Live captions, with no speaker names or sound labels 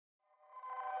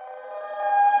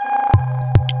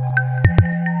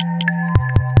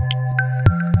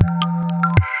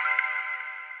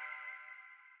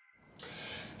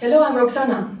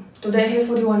Roxana. Today I have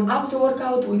for you an abs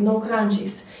workout with no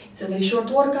crunches. It's a very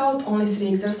short workout, only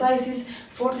 3 exercises,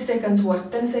 40 seconds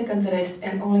work, 10 seconds rest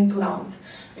and only 2 rounds.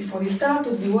 Before you start,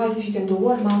 it would be wise if you can do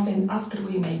warm up and after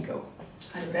we may go.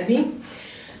 Are you ready?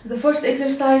 The first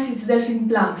exercise is delphine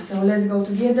plank, so let's go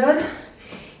together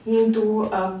into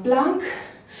a plank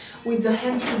with the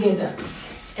hands together.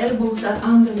 Elbows are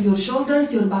under your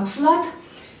shoulders, your back flat.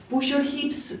 Push your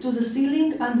hips to the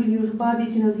ceiling until your body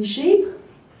is in a V shape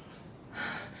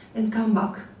and come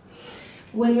back.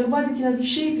 When your body is in a V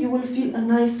shape, you will feel a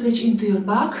nice stretch into your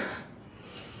back.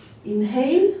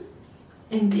 Inhale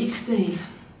and exhale.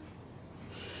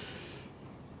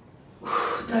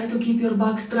 Try to keep your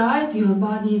back straight, your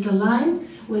body is aligned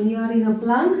when you are in a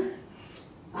plank.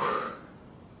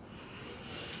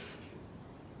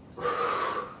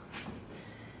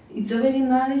 It's a very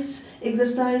nice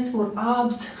exercise for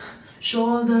abs,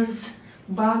 shoulders,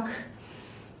 back.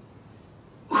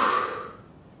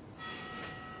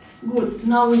 Good.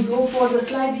 Now we go for the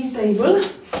sliding table.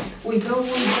 We go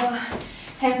with the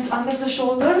hands under the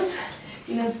shoulders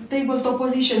in a tabletop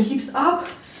position, hips up.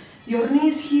 Your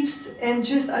knees, hips and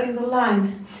chest are in the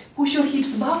line. Push your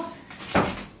hips back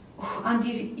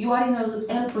until you are in a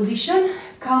L position.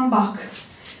 Come back.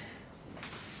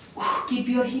 Keep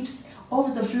your hips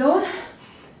off the floor.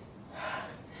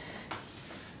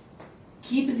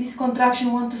 Keep this contraction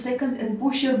 1-2 seconds and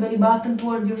push your belly button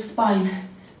towards your spine.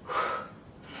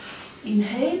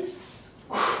 Inhale,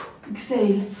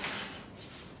 exhale.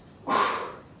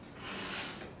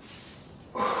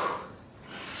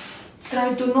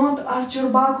 Try to not arch your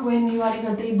back when you are in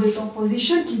a tabletop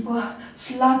position. Keep a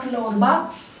flat lower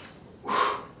back.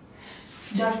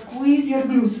 Just squeeze your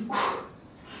glutes.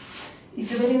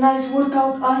 It's a very nice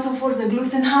workout also for the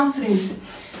glutes and hamstrings.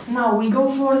 Now we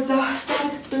go for the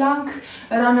side plank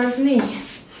runner's knee.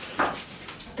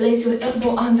 Place your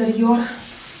elbow under your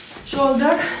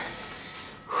shoulder.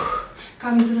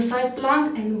 Come into the side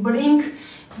plank and bring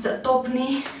the top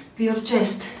knee to your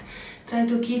chest. Try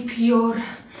to keep your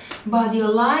body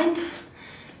aligned,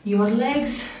 your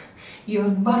legs, your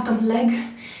bottom leg,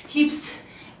 hips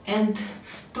and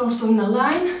torso in a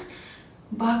line.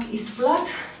 Back is flat.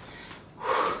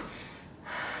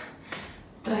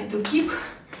 Try to keep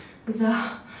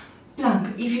the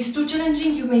plank. If it's too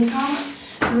challenging, you may come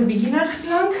to the beginner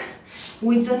plank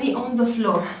with the knee on the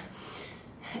floor.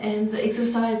 And the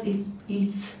exercise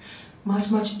is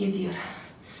much easier.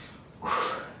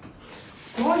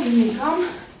 Or you may come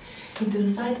into the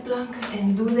side plank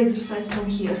and do the exercise from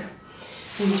here.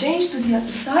 We change to the other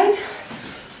side.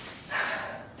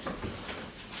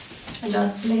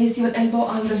 Just place your elbow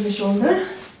under the shoulder.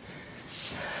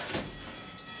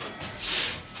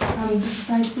 Come into the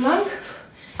side plank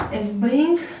and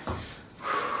bring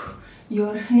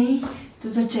your knee to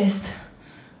the chest.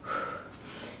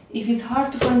 If it's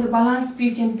hard to find the balance,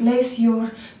 you can place your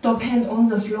top hand on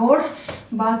the floor,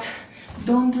 but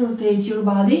don't rotate your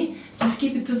body, just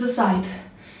keep it to the side.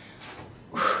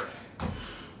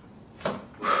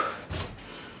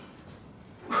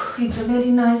 It's a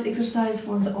very nice exercise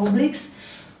for the obliques.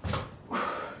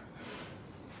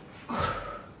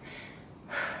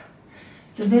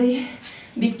 It's a very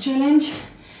big challenge.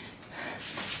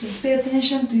 Just pay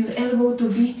attention to your elbow to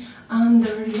be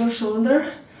under your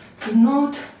shoulder, to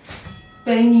not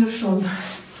pain your shoulder.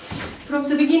 From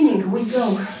the beginning, we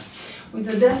go with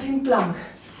the delphine plank.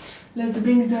 Let's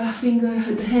bring the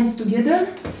hands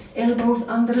together, elbows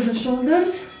under the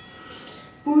shoulders.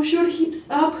 Push your hips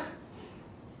up.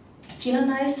 Feel a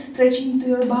nice stretching into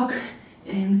your back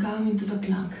and come into the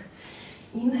plank.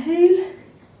 Inhale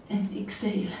and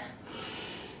exhale.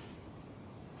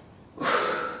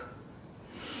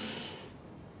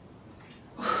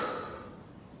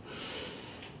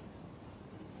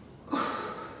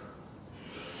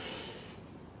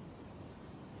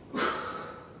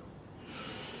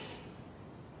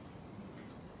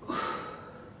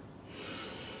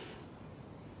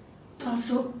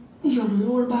 Also, your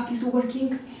lower back is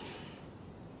working.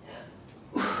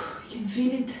 You can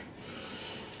feel it.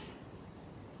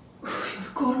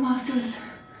 Your core muscles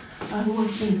are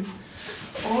working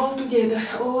all together.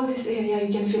 All this area,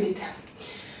 you can feel it.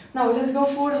 Now let's go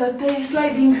for the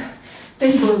sliding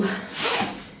table.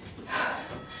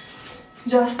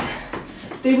 Just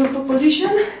tabletop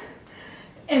position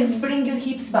and bring your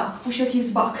hips back. Push your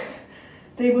hips back.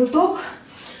 Tabletop.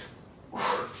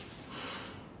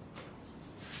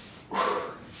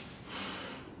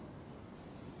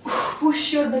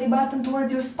 Push your belly button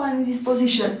towards your spine in this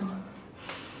position.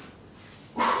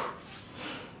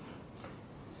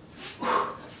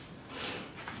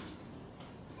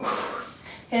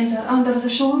 Hands are under the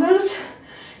shoulders.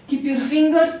 Keep Keep your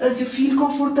fingers as you feel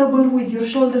comfortable with your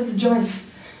shoulders joints.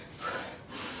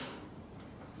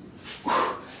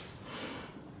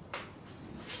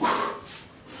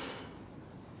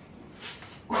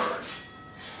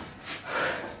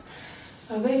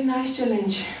 A very nice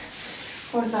challenge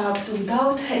for the abs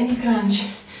without any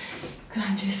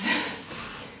crunches.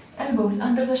 Elbows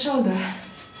under the shoulder.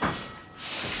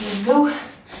 Let's go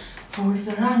for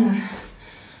the runner.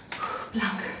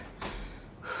 Plank.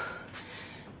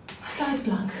 Side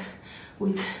plank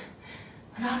with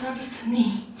runner's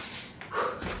knee.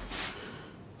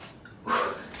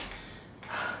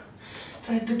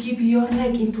 Try to keep your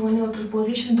neck into a neutral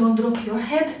position. Don't drop your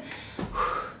head.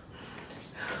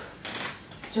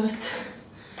 Just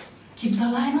keep the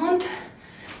alignment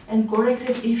and correct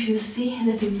it if you see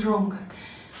that it's wrong.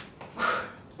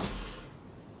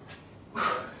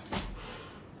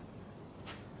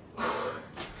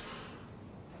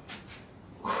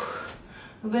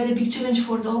 A very big challenge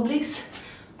for the obliques.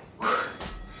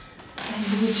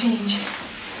 And we change.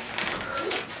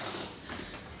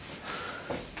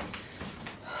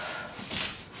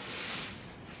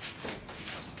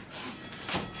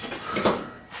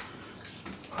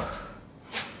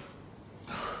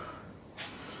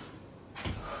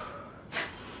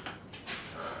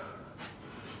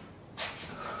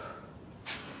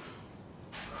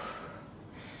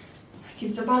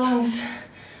 Keep the balance,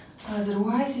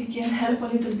 otherwise you can help a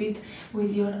little bit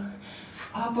with your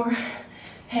upper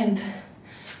hand.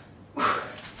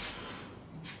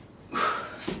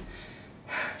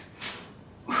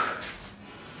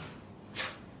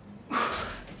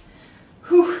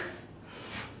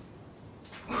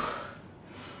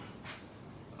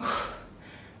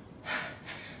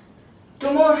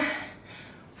 Two more,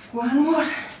 one more,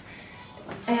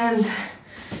 and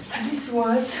this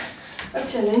was a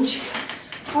challenge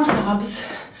for the abs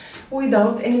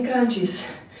without any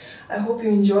crunches. I hope you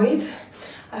enjoyed.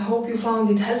 I hope you found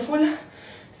it helpful.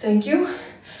 Thank you.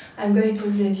 I'm grateful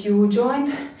that you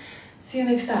joined. See you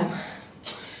next time.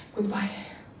 Goodbye.